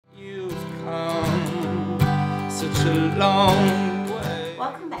such a long way.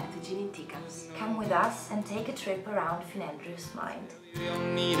 Welcome back to Gin In Teacups. Come with us and take a trip around Finendru's mind. We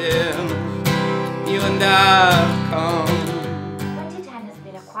don't need him, you and I come. 2010 has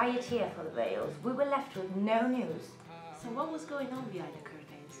been a quiet year for the Vales. We were left with no news. So what was going on behind the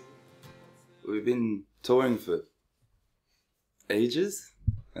curtains? We've been touring for ages,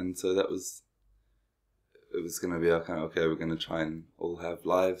 and so it was going to be our kind of, okay, we're going to try and all have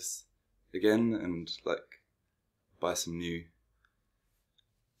lives again and like buy some new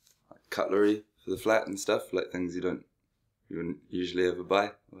like, cutlery for the flat and stuff, like things you wouldn't usually ever buy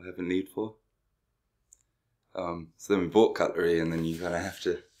or have a need for. So then we bought cutlery, and then you kind of have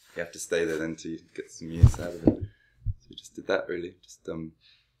to stay there then to get some use out of it. So we just did that really, just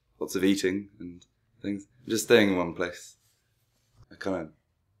lots of eating and things, just staying in one place. You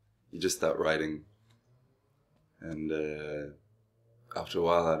just start writing, and after a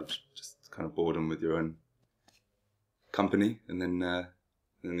while, I just kind of boredom with your own company, and then the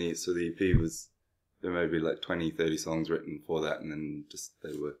EP was, there may be like 20-30 songs written for that, and then just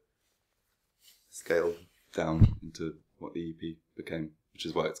they were scaled down into what the EP became, which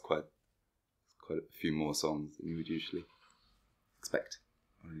is why it's quite a few more songs than you would usually expect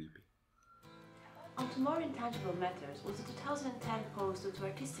on an EP. On to more intangible matters, was the 2010 pause due to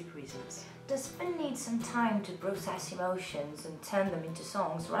artistic reasons? Does Finn need some time to process emotions and turn them into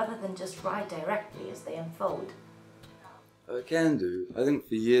songs rather than just write directly as they unfold? I can do. I think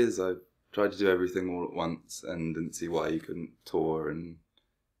for years I've tried to do everything all at once and didn't see why you couldn't tour and,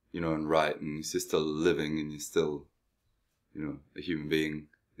 and write, and you're still living and you're still, a human being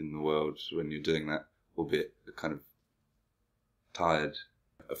in the world when you're doing that, albeit kind of tired.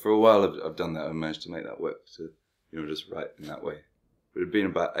 For a while I've done that and managed to make that work to, just write in that way. But it'd been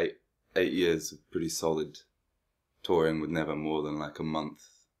about eight years of pretty solid touring with never more than like a month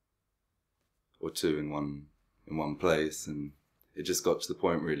or two in one place, and it just got to the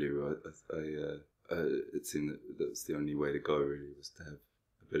point really where it seemed that was the only way to go really, was to have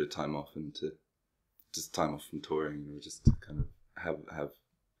a bit of time off and to just time off from touring, just to kind of have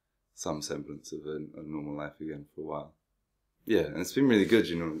some semblance of a normal life again for a while. Yeah, and it's been really good,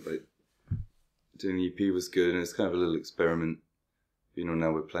 like doing the EP was good, and it's kind of a little experiment.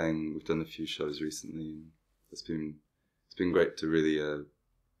 Now we've done a few shows recently, and it's been great to really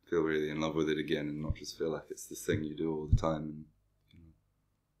feel really in love with it again and not just feel like it's this thing you do all the time.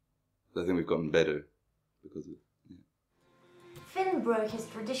 And I think we've gotten better because of it. Yeah. Finn broke his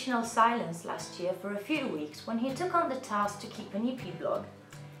traditional silence last year for a few weeks when he took on the task to keep an EP blog.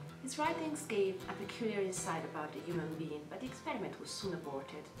 His writings gave a peculiar insight about the human being, but the experiment was soon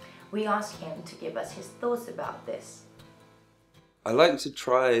aborted. We asked him to give us his thoughts about this. I like to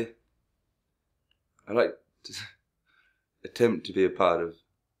attempt to be a part of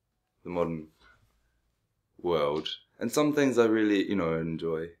the modern world, and some things I really,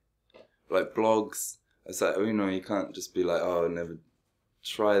 enjoy. Like blogs, it's like, you can't just be like, oh, I'll never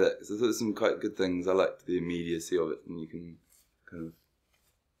try that. So there's some quite good things. I like the immediacy of it, and you can kind of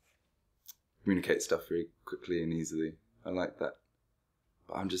communicate stuff very quickly and easily. I like that.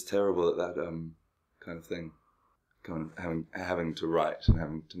 But I'm just terrible at that kind of thing. Kind of having to write and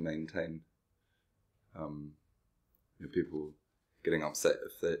having to maintain. People getting upset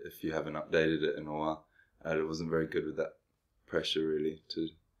if you haven't updated it in a while. I wasn't very good with that pressure really to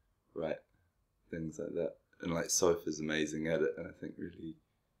write things like that. And like Sophie's amazing at it, and I think really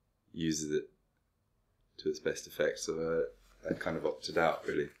uses it to its best effect. So I kind of opted out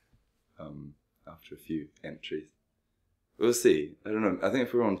really. After a few entries. We'll see. I don't know. I think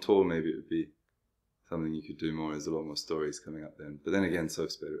if we were on tour, maybe it would be something you could do more. There's a lot more stories coming up then. But then again,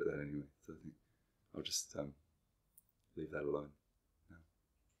 Soph's better at that anyway. So I think I'll just leave that alone.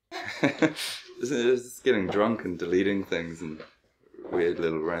 No. Just getting drunk and deleting things and weird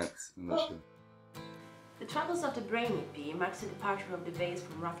little rants. I'm not sure. The Troubles of the Brain EP marks the departure of the Vales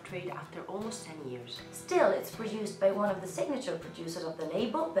from rough trade after almost 10 years. Still, it's produced by one of the signature producers of the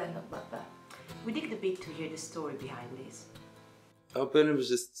label, Bernard Butler. We dig the beat to hear the story behind this. Oh, Bernard was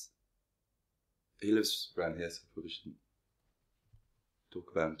just... He lives around here, so I probably shouldn't talk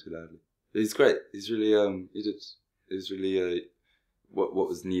about him too loudly. But he's great. He's really... It was really what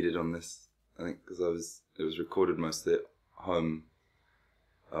was needed on this, I think, because it was recorded mostly at home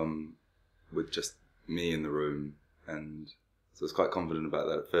with just me in the room, and so I was quite confident about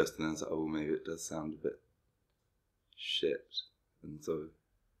that at first, and then I was like, oh, maybe it does sound a bit shit, and so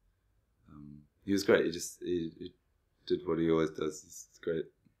he was great. He did what he always does. It's great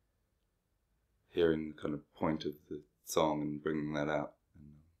hearing the kind of point of the song and bringing that out.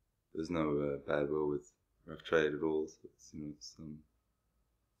 And there's no bad will with rough trade at all. So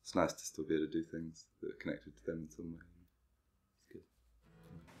it's it's nice to still be able to do things that are connected to them in some way. It's good.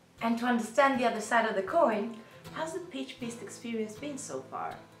 And to understand the other side of the coin, how's the pitch-based experience been so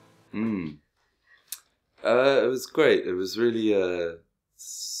far? It was great. It was really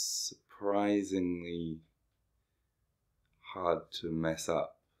surprisingly hard to mess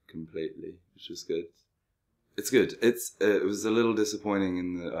up completely, which was good. It's good. It was a little disappointing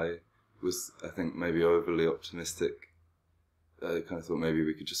in that I think, maybe overly optimistic. I kind of thought maybe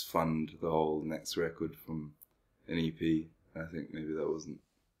we could just fund the whole next record from an EP. I think maybe that wasn't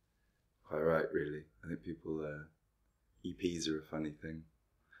quite right, really. I think EPs are a funny thing.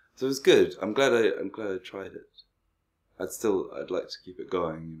 So it was good. I'm glad I tried it. I'd like to keep it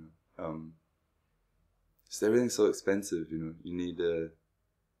going, you know. Just everything's so expensive, you know. You need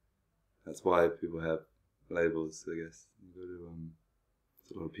that's why people have labels, I guess. You got to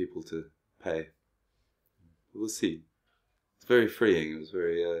it's a lot of people to pay. But we'll see. It's very freeing. It was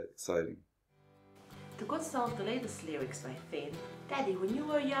very exciting. To quote some of the latest lyrics by Finn, Daddy, when you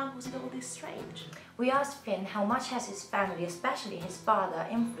were young, was it all this strange? we asked Finn how much has his family, especially his father,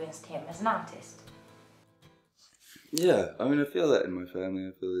 influenced him as an artist. Yeah, I mean, I feel that in my family.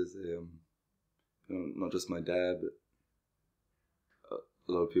 I feel there's you know, not just my dad, but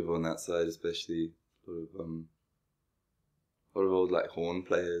a lot of people on that side, especially a lot of old like horn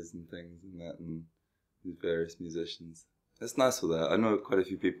players and things and these various musicians. It's nice for that. I know quite a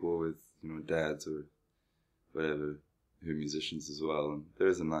few people with, you know, dads or whatever who are musicians as well, and there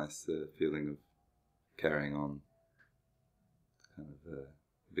is a nice feeling of carrying on, kind of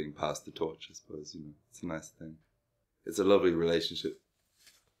being passed the torch, I suppose. You know, it's a nice thing. It's a lovely relationship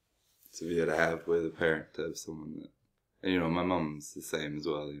to be able to have with a parent, to have someone that, and you know, my mum's the same as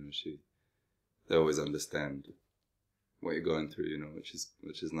well. You know, they always understand what you're going through. You know, which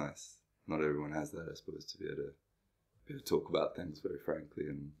is nice. Not everyone has that, I suppose, to be able to talk about things very frankly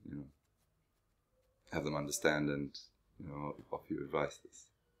and, you know, have them understand and, you know, offer you advice that's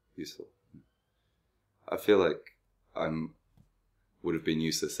useful. I feel like would have been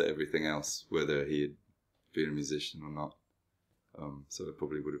useless at everything else, whether he had been a musician or not. So I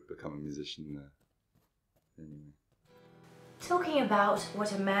probably would have become a musician anyway. Talking about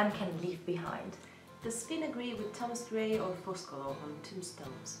what a man can leave behind. Does Finn agree with Thomas Gray or Foscolo on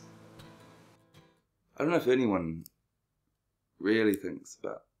Tombstones? I don't know if anyone really thinks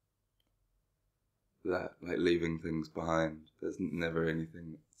about that, like leaving things behind. There's never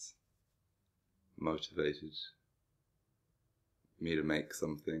anything that's motivated me to make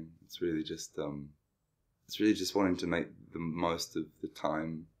something. It's really just wanting to make the most of the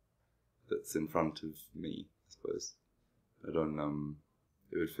time that's in front of me, I suppose. I don't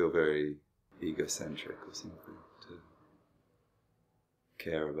it would feel very egocentric or something to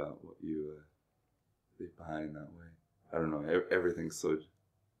care about what you leave behind that way. I don't know, everything's so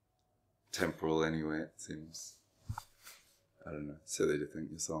temporal anyway, it seems. I don't know, silly to think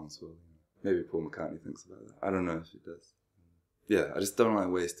your songs will. Maybe Paul McCartney thinks about that. I don't know if he does. Yeah, I just don't like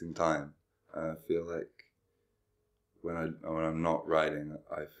wasting time. I feel like when I'm not writing,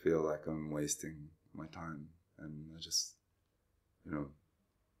 I feel like I'm wasting my time. And I just, you know,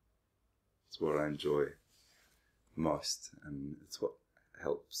 it's what I enjoy most, and it's what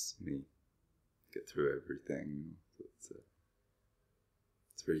helps me get through everything. So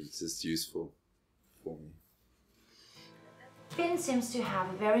it's very just useful for me. Finn seems to have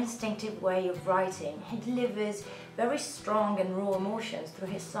a very instinctive way of writing. He delivers very strong and raw emotions through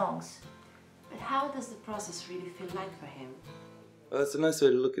his songs. But how does the process really feel like for him? Well, that's a nice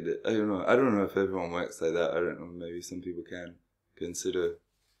way to look at it. I don't know if everyone works like that. I don't know, maybe some people can consider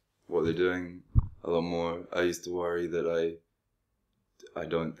what they're doing a lot more. I used to worry that I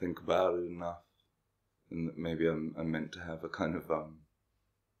don't think about it enough, and that maybe I'm meant to have a kind of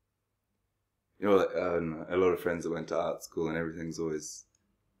you know, like, a lot of friends that went to art school, and everything's always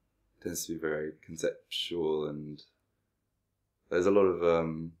tends to be very conceptual, and there's a lot of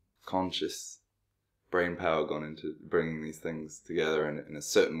conscious brain power gone into bringing these things together in a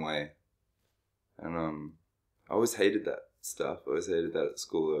certain way. And I always hated that stuff. I always hated that at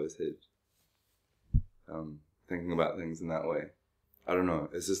school. I always hated thinking about things in that way. I don't know.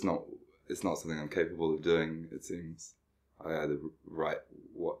 It's not something I'm capable of doing, it seems. I either write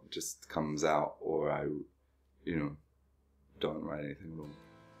what just comes out, or I, you know, don't write anything at all.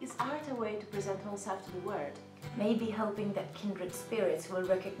 Is art a way to present oneself to the world? Maybe hoping that kindred spirits will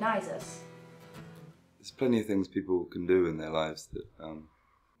recognize us. There's plenty of things people can do in their lives that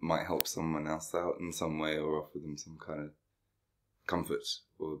might help someone else out in some way, or offer them some kind of comfort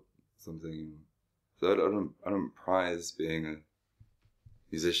or something. So I don't prize being a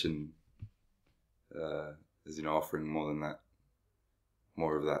musician as, you know, offering more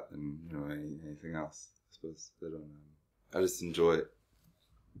more of that than, you know, anything else, I suppose. I just enjoy it.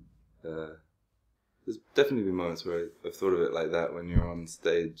 There's definitely been moments where I've thought of it like that, when you're on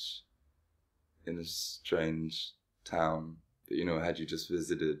stage in a strange town that, you know, had you just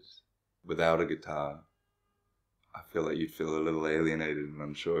visited without a guitar, I feel like you'd feel a little alienated and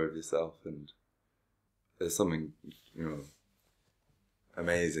unsure of yourself, and there's something, you know,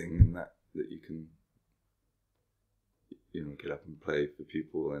 amazing in that you can, you know, get up and play for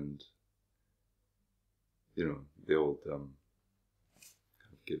people, and, you know, the old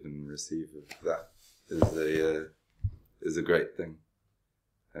give and receive of that is a great thing,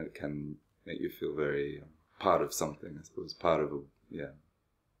 and it can make you feel very part of something, I suppose, part of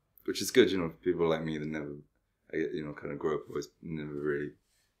which is good, you know, for people like me that never, you know, kind of grew up always never really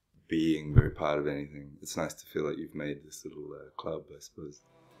being very part of anything. It's nice to feel like you've made this little club, I suppose.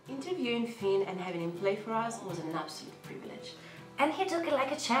 Interviewing Finn and having him play for us was an absolute privilege. And he took it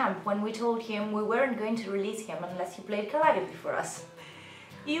like a champ when we told him we weren't going to release him unless he played calligraphy for us.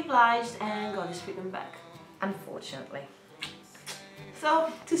 He obliged and got his freedom back. Unfortunately.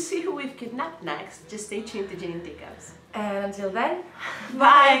 So, to see who we've kidnapped next, just stay tuned to Gin In Teacups. And until then,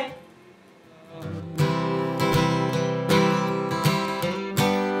 bye!